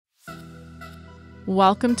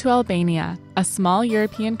Welcome to Albania, a small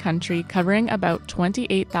European country covering about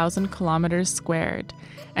 28,000 kilometers squared,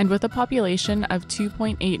 and with a population of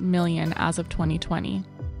 2.8 million as of 2020.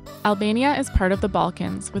 Albania is part of the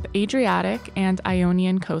Balkans with Adriatic and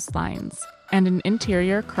Ionian coastlines, and an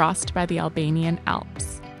interior crossed by the Albanian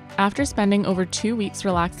Alps. After spending over 2 weeks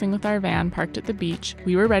relaxing with our van parked at the beach,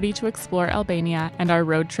 we were ready to explore Albania and our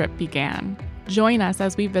road trip began. Join us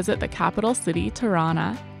as we visit the capital city,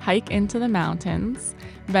 Tirana, hike into the mountains,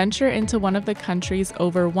 venture into one of the country's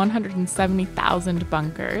over 170,000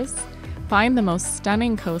 bunkers, find the most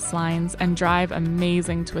stunning coastlines, and drive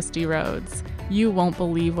amazing twisty roads. You won't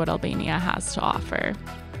believe what Albania has to offer.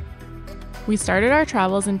 We started our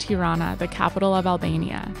travels in Tirana, the capital of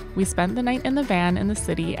Albania. We spent the night in the van in the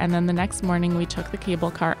city, and then the next morning we took the cable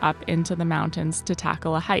car up into the mountains to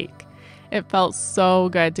tackle a hike. It felt so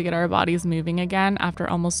good to get our bodies moving again after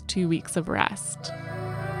almost 2 weeks of rest.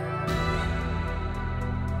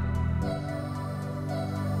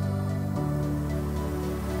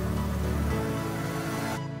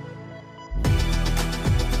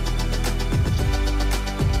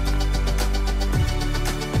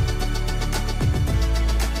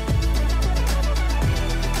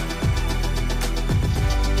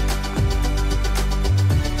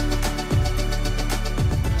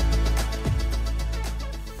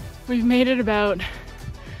 We've made it about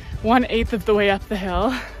 1/8 of the way up the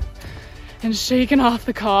hill and shaken off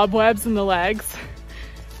the cobwebs in the legs.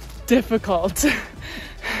 Difficult.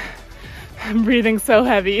 I'm breathing so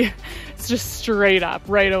heavy. It's just straight up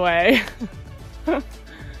right away.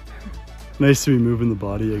 Nice to be moving the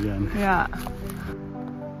body again. Yeah.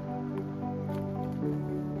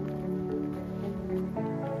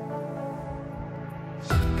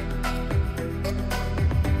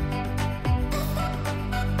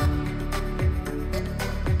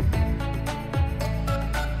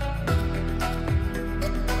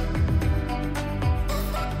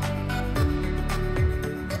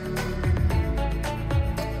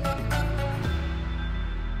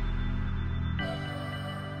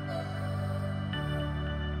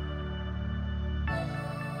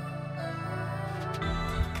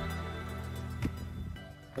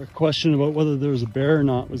 Our question about whether there was a bear or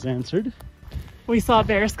not was answered. We saw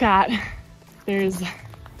bear scat. There's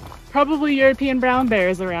probably European brown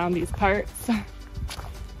bears around these parts.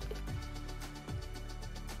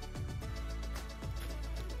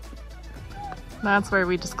 That's where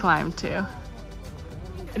we just climbed to.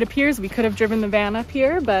 It appears we could have driven the van up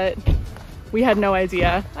here, but we had no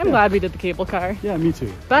idea. I'm glad we did the cable car. Yeah, me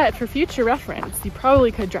too. But for future reference, you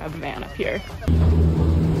probably could drive a van up here.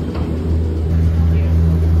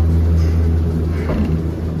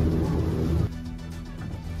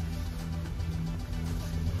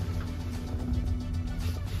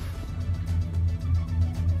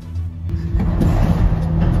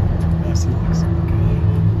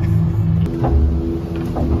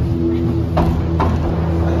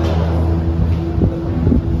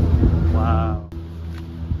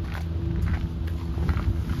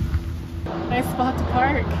 Nice spot to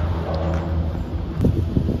park.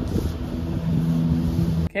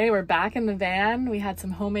 Okay, we're back in the van. We had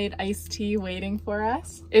some homemade iced tea waiting for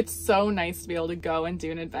us. It's so nice to be able to go and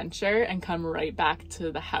do an adventure and come right back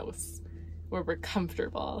to the house where we're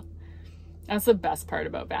comfortable. That's the best part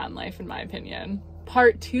about van life, in my opinion.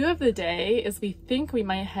 Part 2 of the day is we think we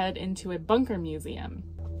might head into a bunker museum.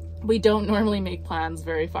 We don't normally make plans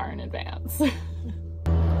very far in advance.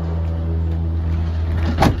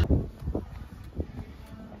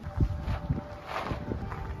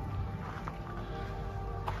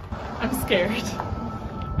 I'm scared.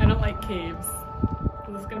 I don't like caves.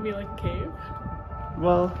 Is this gonna be like a cave?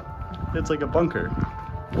 Well, it's like a bunker.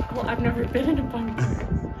 Well, I've never been in a bunker.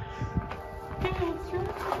 Okay, let's try.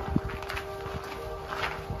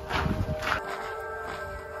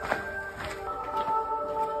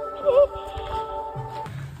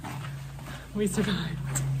 We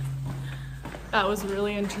survived. That was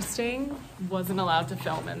really interesting. Wasn't allowed to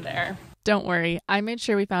film in there. Don't worry, I made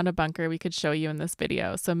sure we found a bunker we could show you in this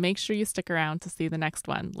video, so make sure you stick around to see the next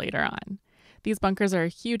one later on. These bunkers are a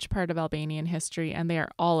huge part of Albanian history, and they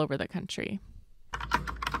are all over the country.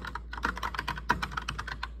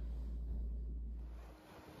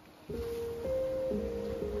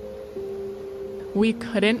 We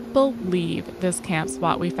couldn't believe this camp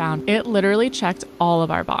spot we found. It literally checked all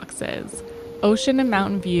of our boxes. Ocean and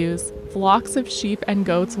mountain views, flocks of sheep and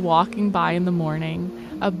goats walking by in the morning,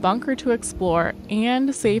 a bunker to explore,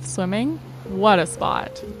 and safe swimming. What a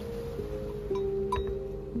spot.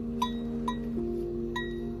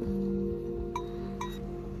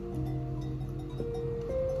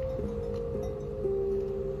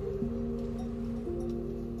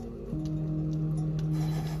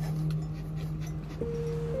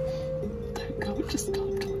 Just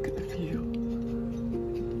stop to look at the view.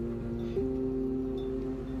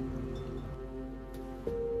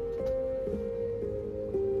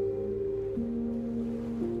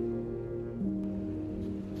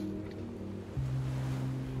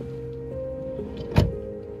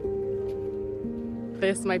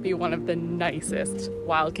 This might be one of the nicest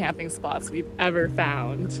wild camping spots we've ever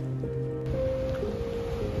found.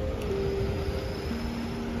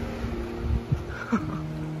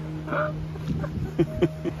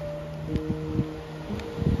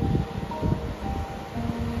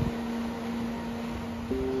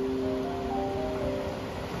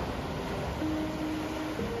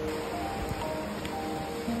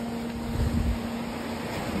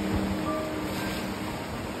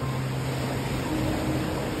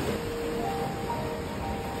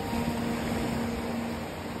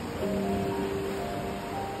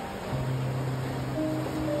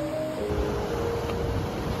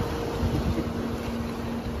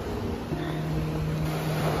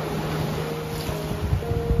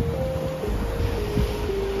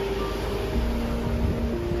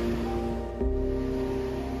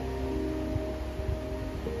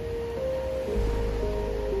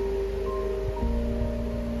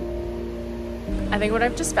 I think what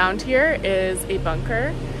I've just found here is a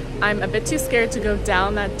bunker. I'm a bit too scared to go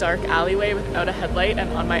down that dark alleyway without a headlight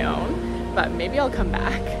and on my own, but maybe I'll come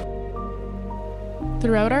back.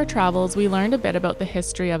 Throughout our travels, we learned a bit about the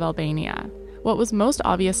history of Albania. What was most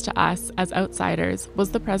obvious to us as outsiders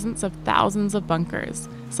was the presence of thousands of bunkers,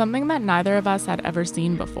 something that neither of us had ever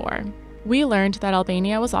seen before. We learned that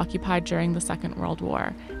Albania was occupied during the Second World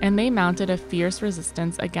War, and they mounted a fierce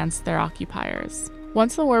resistance against their occupiers.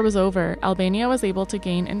 Once the war was over, Albania was able to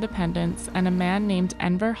gain independence, and a man named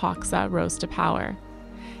Enver Hoxha rose to power.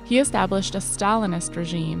 He established a Stalinist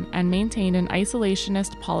regime and maintained an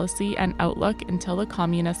isolationist policy and outlook until the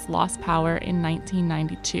communists lost power in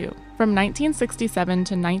 1992. From 1967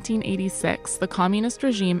 to 1986, the communist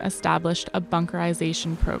regime established a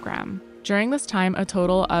bunkerization program. During this time, a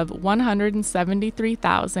total of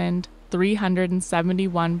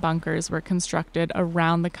 173,371 bunkers were constructed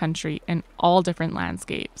around the country in all different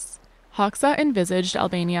landscapes. Hoxha envisaged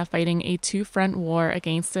Albania fighting a two-front war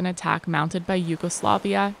against an attack mounted by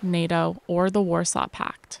Yugoslavia, NATO, or the Warsaw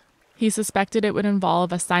Pact. He suspected it would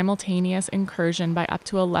involve a simultaneous incursion by up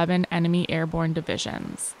to 11 enemy airborne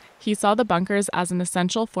divisions. He saw the bunkers as an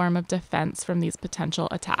essential form of defense from these potential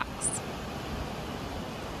attacks.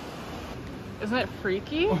 Isn't it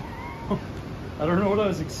freaky? I don't know what I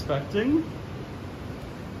was expecting,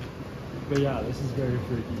 but yeah, this is very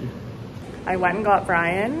freaky. I went and got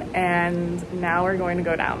Brian, and now we're going to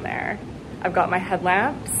go down there. I've got my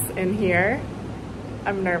headlamps in here.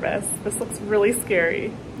 I'm nervous. This looks really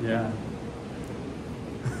scary. Yeah.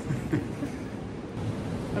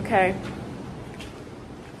 Okay.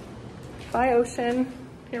 Bye, ocean.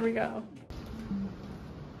 Here we go.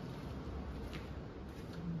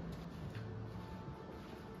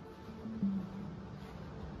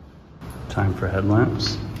 Time for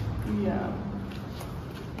headlamps. Yeah.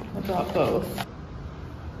 I brought both.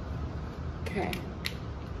 Okay.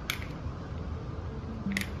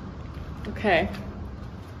 Okay.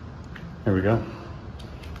 Here we go.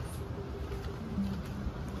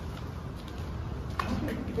 I don't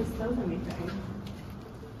think this does anything.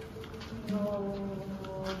 Oh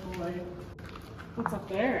boy. What's up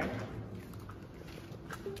there?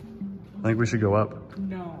 I think we should go up.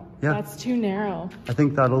 No. Yeah. That's too narrow. I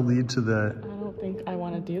think that'll lead to the... I don't think I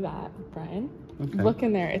want to do that, Brian. Okay. Look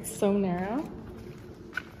in there. It's so narrow.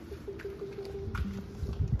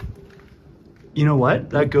 You know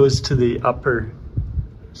what? That goes to the upper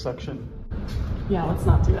section. Yeah, let's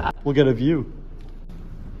not do that. We'll get a view.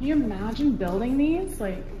 Can you imagine building these?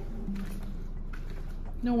 Like,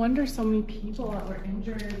 no wonder so many people that were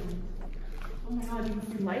injured. And, oh my God, you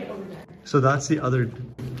can see light over there. So that's the other...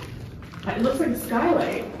 It looks like a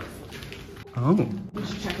skylight. Oh. We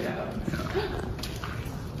should check it out. Yeah.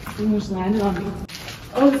 Something just landed on me.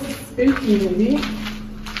 Oh, this is spooky, baby.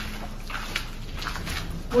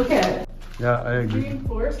 Look at it. Yeah, I agree.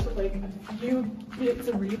 Reinforced with like a few bits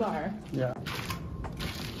of rebar. Yeah.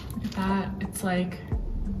 Look at that. It's like...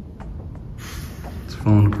 It's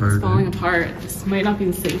falling apart. It's falling apart. This might not be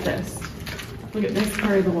the safest. Look at this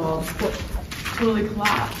part of the wall. It's totally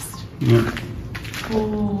collapsed. Yeah.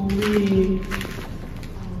 Holy. Oh,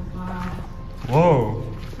 wow. Whoa.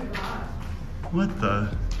 Look at that. What the?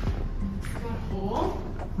 Is that a hole?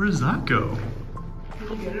 Where does that go? Can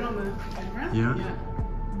you get it on the camera? Yeah.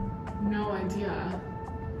 No idea.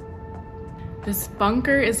 This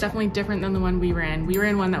bunker is definitely different than the one we were in. We were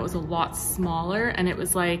in one that was a lot smaller, and it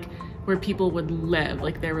was like where people would live.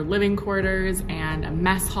 Like there were living quarters and a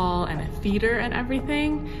mess hall and a theater and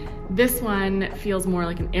everything. This one feels more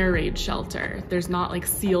like an air raid shelter. There's not like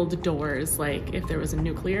sealed doors like if there was a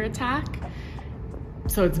nuclear attack.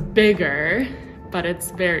 So it's bigger, but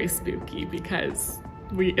it's very spooky because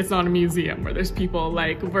it's not a museum where there's people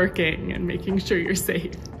like working and making sure you're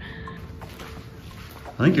safe.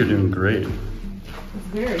 I think you're doing great. It's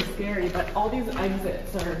very scary, but all these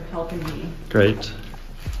exits are helping me. Great.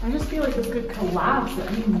 I just feel like this could collapse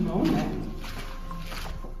at any moment.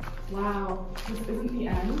 Wow, this isn't the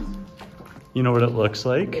end. You know what it looks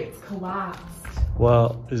like? It's collapsed.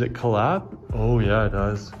 Well, is it collapse? Oh yeah, it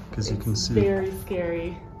does. Because you can see. It's very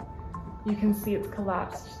scary. You can see it's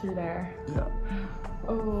collapsed through there. Yeah.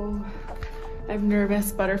 Oh, I have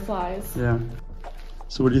nervous butterflies. Yeah.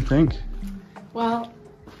 So what do you think? Well,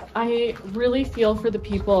 I really feel for the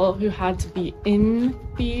people who had to be in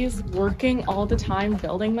these, working all the time,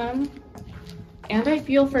 building them. And I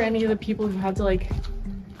feel for any of the people who had to like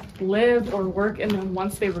live or work in them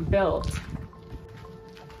once they were built.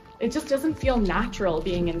 It just doesn't feel natural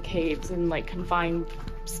being in caves and like confined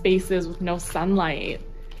spaces with no sunlight.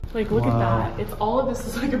 Like look at that. It's all of this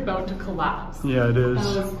is like about to collapse. Yeah, it is.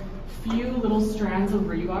 And those few little strands of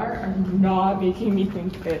rebar are not making me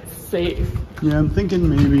think it's safe. Yeah, I'm thinking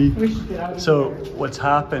maybe. We should get out of So here. what's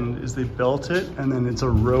happened is they built it and then it's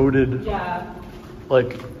eroded. Yeah.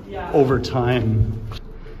 Like over time.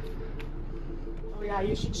 Oh yeah,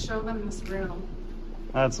 you should show them this room.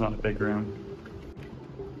 That's not a big room.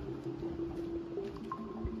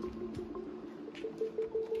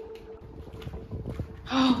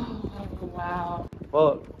 Oh wow.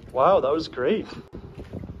 Well, wow, that was great.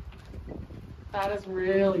 That is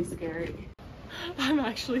really scary. I'm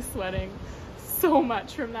actually sweating so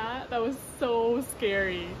much from that. That was so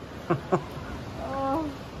scary. Oh.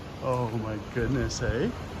 Oh my goodness, hey?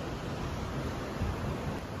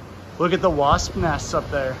 Look at the wasp nests up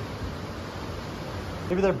there.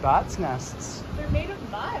 Maybe they're bats' nests. They're made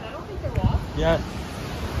of mud. I don't think they're wasps. Yeah.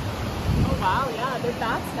 Oh wow, yeah, they're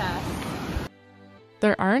bats' nests.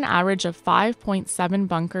 There are an average of 5.7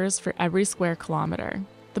 bunkers for every square kilometer.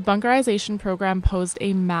 The bunkerization program posed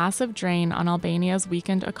a massive drain on Albania's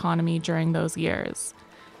weakened economy during those years.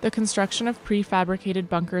 The construction of prefabricated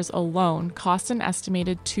bunkers alone cost an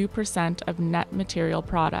estimated 2% of net material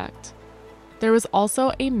product. There was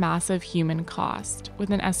also a massive human cost, with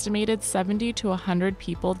an estimated 70 to 100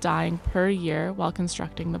 people dying per year while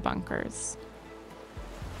constructing the bunkers.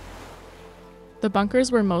 The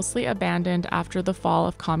bunkers were mostly abandoned after the fall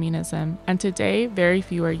of communism, and today very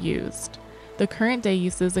few are used. The current day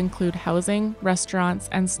uses include housing, restaurants,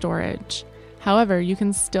 and storage. However, you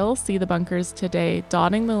can still see the bunkers today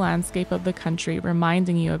dotting the landscape of the country,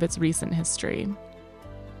 reminding you of its recent history.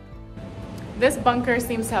 This bunker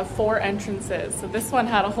seems to have 4 entrances, so this one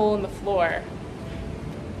had a hole in the floor.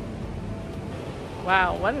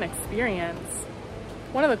 Wow, what an experience.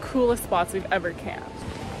 One of the coolest spots we've ever camped.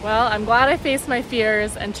 Well, I'm glad I faced my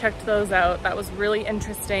fears and checked those out. That was really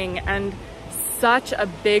interesting and such a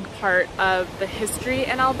big part of the history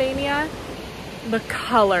in Albania. The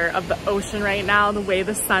color of the ocean right now, the way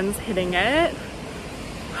the sun's hitting it,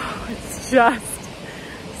 it's just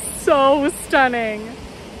so stunning.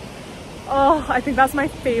 Oh, I think that's my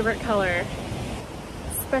favorite color.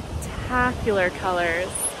 Spectacular colors.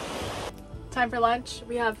 Time for lunch.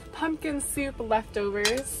 We have pumpkin soup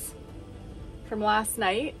leftovers from last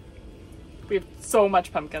night. We have so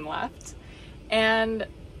much pumpkin left. And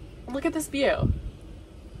look at this view.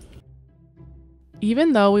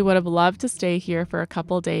 Even though we would have loved to stay here for a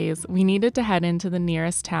couple days, we needed to head into the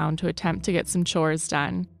nearest town to attempt to get some chores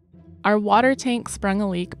done. Our water tank sprung a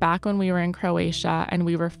leak back when we were in Croatia, and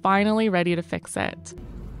we were finally ready to fix it.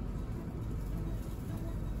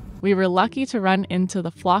 We were lucky to run into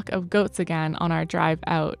the flock of goats again on our drive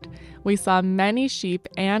out. We saw many sheep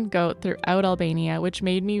and goat throughout Albania, which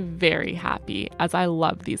made me very happy, as I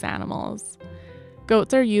love these animals.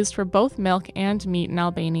 Goats are used for both milk and meat in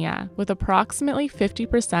Albania, with approximately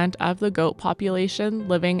 50% of the goat population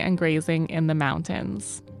living and grazing in the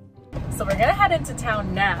mountains. So we're gonna head into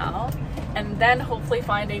town now, and then hopefully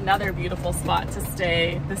find another beautiful spot to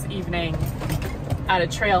stay this evening at a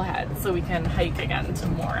trailhead so we can hike again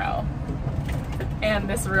tomorrow. And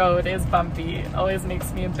this road is bumpy. It always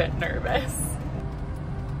makes me a bit nervous.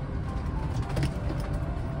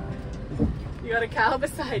 You got a cow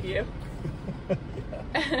beside you.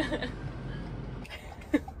 I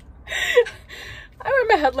wear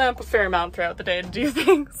my headlamp a fair amount throughout the day to do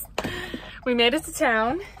things. We made it to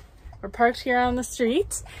town. We're parked here on the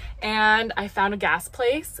street, and I found a gas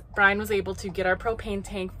place. Brian was able to get our propane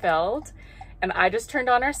tank filled, and I just turned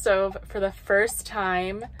on our stove for the first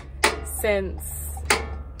time since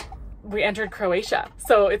we entered Croatia.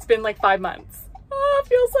 So it's been like 5 months. Oh, it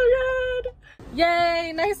feels so good.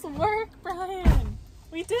 Yay, nice work, Brian.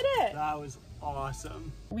 We did it. That was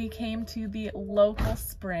awesome. We came to the local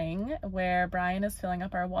spring where Brian is filling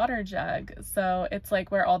up our water jug. So it's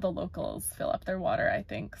like where all the locals fill up their water, I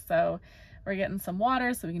think. So we're getting some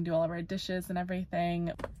water so we can do all of our dishes and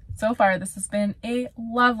everything. So far, this has been a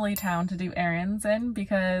lovely town to do errands in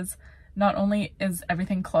because not only is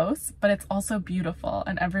everything close, but it's also beautiful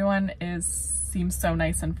and everyone seems so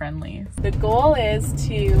nice and friendly. The goal is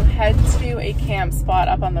to head to a camp spot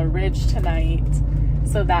up on the ridge tonight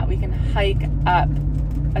so that we can hike up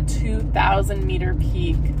a 2,000 meter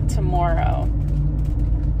peak tomorrow.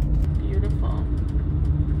 Beautiful.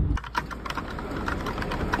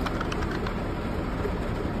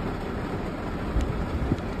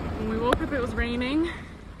 When we woke up, it was raining.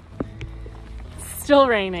 Still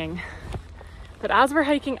raining. But as we're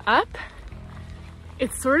hiking up,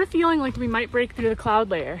 it's sort of feeling like we might break through the cloud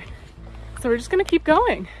layer. So we're just gonna keep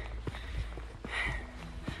going.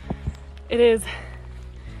 It is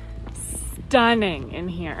stunning in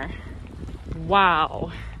here.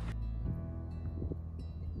 Wow.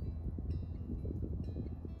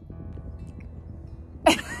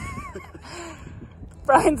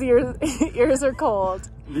 Brian's ears are cold.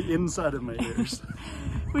 The inside of my ears.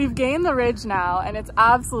 We've gained the ridge now and it's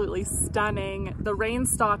absolutely stunning. The rain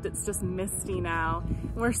stopped, it's just misty now.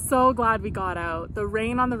 We're so glad we got out. The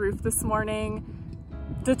rain on the roof this morning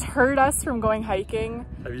deterred us from going hiking.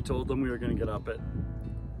 Have you told them we were going to get up at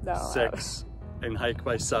No, 6 and hike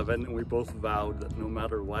by 7, and we both vowed that no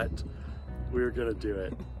matter what, we were going to do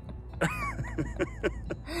it.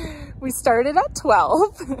 We started at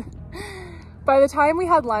 12. By the time we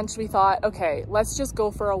had lunch, we thought, okay, let's just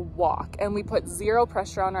go for a walk. And we put zero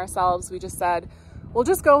pressure on ourselves. We just said, we'll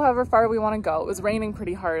just go however far we want to go. It was raining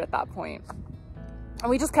pretty hard at that point. And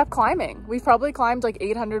we just kept climbing. We've probably climbed like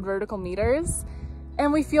 800 vertical meters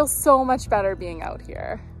and we feel so much better being out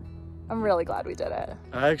here. I'm really glad we did it.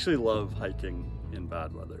 I actually love hiking in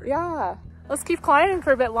bad weather. Yeah, let's keep climbing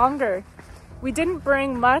for a bit longer. We didn't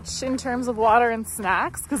bring much in terms of water and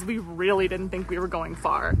snacks because we really didn't think we were going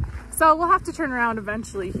far. So we'll have to turn around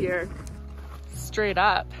eventually here. Straight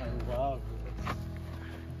up. I love this.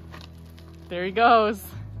 There he goes.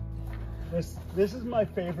 This is my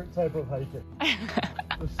favorite type of hiking.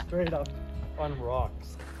 Just straight up on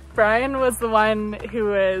rocks. Brian was the one who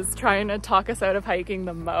was trying to talk us out of hiking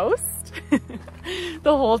the most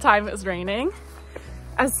the whole time it was raining.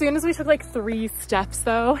 As soon as we took like 3 steps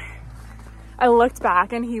though, I looked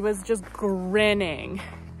back and he was just grinning.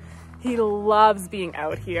 He loves being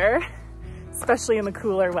out here, especially in the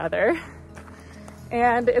cooler weather.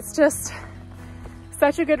 And it's just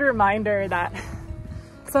such a good reminder that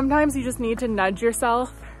sometimes you just need to nudge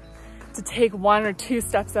yourself to take 1 or 2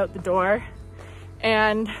 steps out the door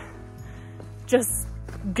and just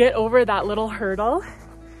get over that little hurdle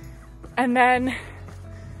and then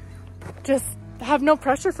just have no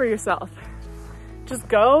pressure for yourself. Just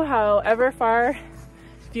go however far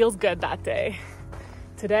feels good that day.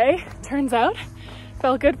 Today, turns out,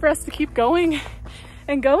 felt good for us to keep going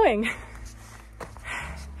and going.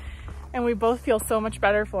 And we both feel so much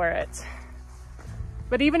better for it.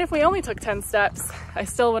 But even if we only took 10 steps, I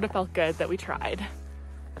still would have felt good that we tried.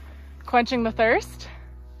 Quenching the thirst.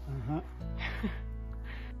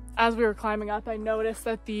 As we were climbing up, I noticed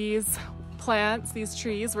that these plants, these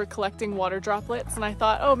trees, were collecting water droplets, and I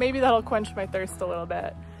thought, oh, maybe that'll quench my thirst a little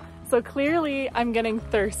bit. So clearly I'm getting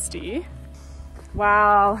thirsty.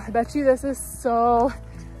 Wow, I bet you this is so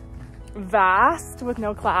vast with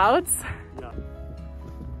no clouds. Yeah.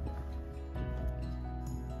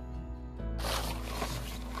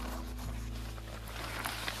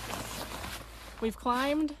 We've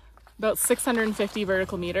climbed about 650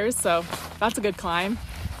 vertical meters, so that's a good climb.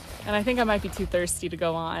 And I think I might be too thirsty to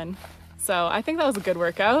go on. So I think that was a good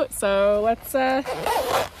workout. So let's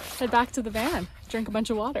head back to the van, drink a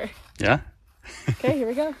bunch of water. Yeah? Okay, here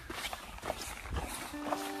we go.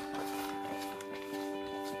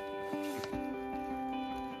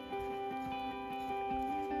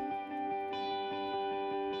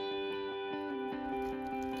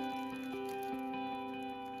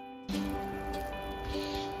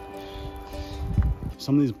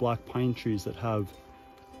 Some of these black pine trees that have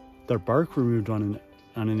their bark removed on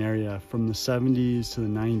an area from the 70s to the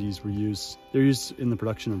 90s they're used in the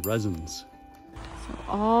production of resins. So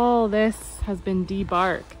all this has been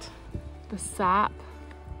debarked. The sap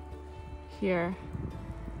here.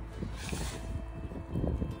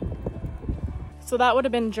 So that would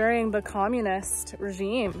have been during the communist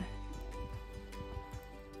regime.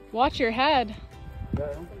 Watch your head. Yeah,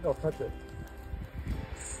 I don't think I'll touch it.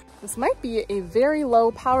 This might be a very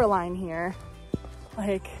low power line here.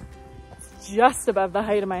 Like, it's just above the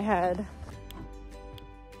height of my head.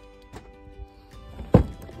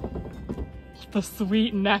 The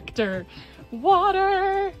sweet nectar.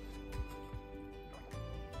 Water!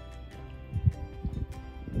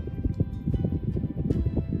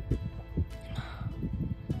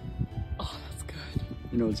 Oh, that's good.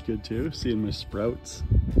 You know what's good too? Seeing my sprouts.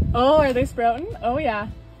 Oh, are they sprouting? Oh, yeah.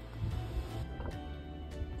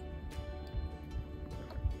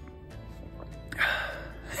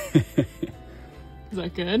 Is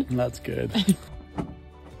that good? That's good.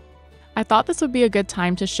 I thought this would be a good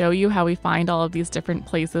time to show you how we find all of these different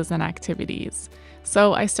places and activities.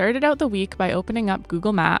 So I started out the week by opening up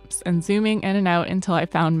Google Maps and zooming in and out until I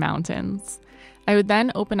found mountains. I would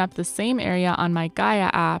then open up the same area on my Gaia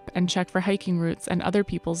app and check for hiking routes and other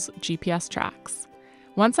people's GPS tracks.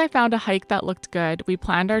 Once I found a hike that looked good, we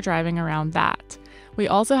planned our driving around that. We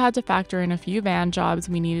also had to factor in a few van jobs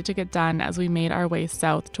we needed to get done as we made our way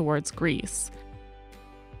south towards Greece.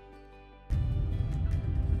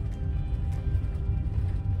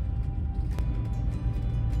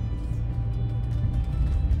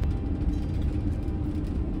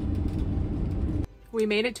 We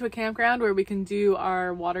made it to a campground where we can do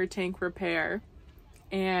our water tank repair,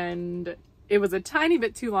 and it was a tiny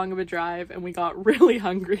bit too long of a drive and we got really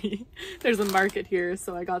hungry. There's a market here,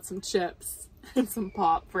 so I got some chips and some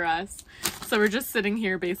pop for us. So we're just sitting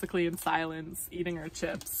here basically in silence, eating our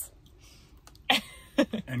chips.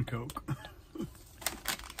 And Coke.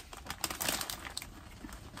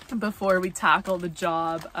 Before we tackle the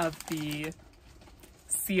job of the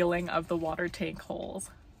sealing of the water tank holes.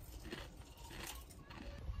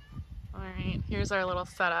 All right, here's our little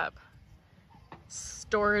setup.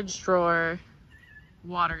 Storage drawer,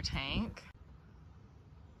 water tank.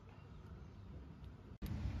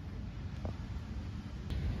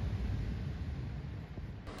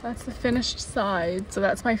 That's the finished side, so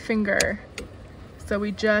that's my finger. So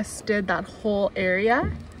we just did that whole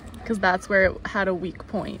area because that's where it had a weak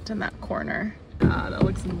point in that corner. Ah, that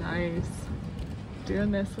looks nice.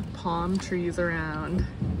 Doing this with palm trees around.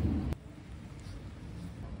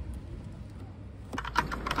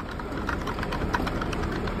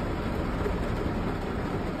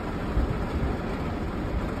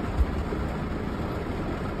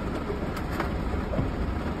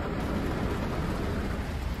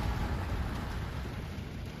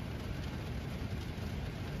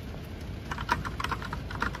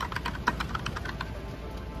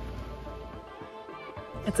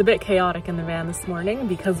 It's a bit chaotic in the van this morning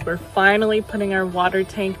because we're finally putting our water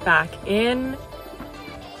tank back in.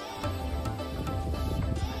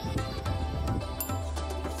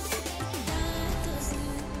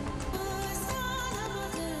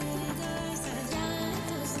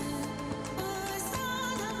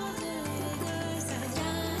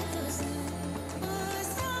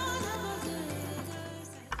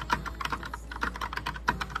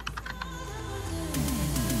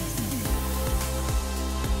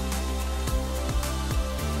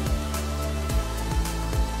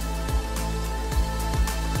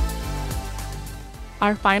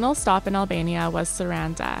 Our final stop in Albania was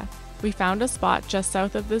Tirana. We found a spot just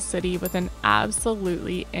south of the city with an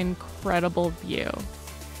absolutely incredible view.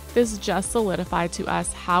 This just solidified to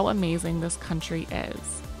us how amazing this country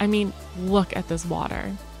is. I mean, look at this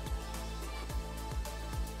water.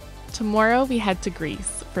 Tomorrow we head to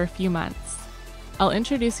Greece for a few months. I'll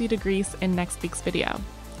introduce you to Greece in next week's video.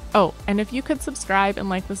 Oh, and if you could subscribe and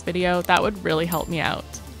like this video, that would really help me out.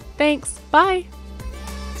 Thanks, bye!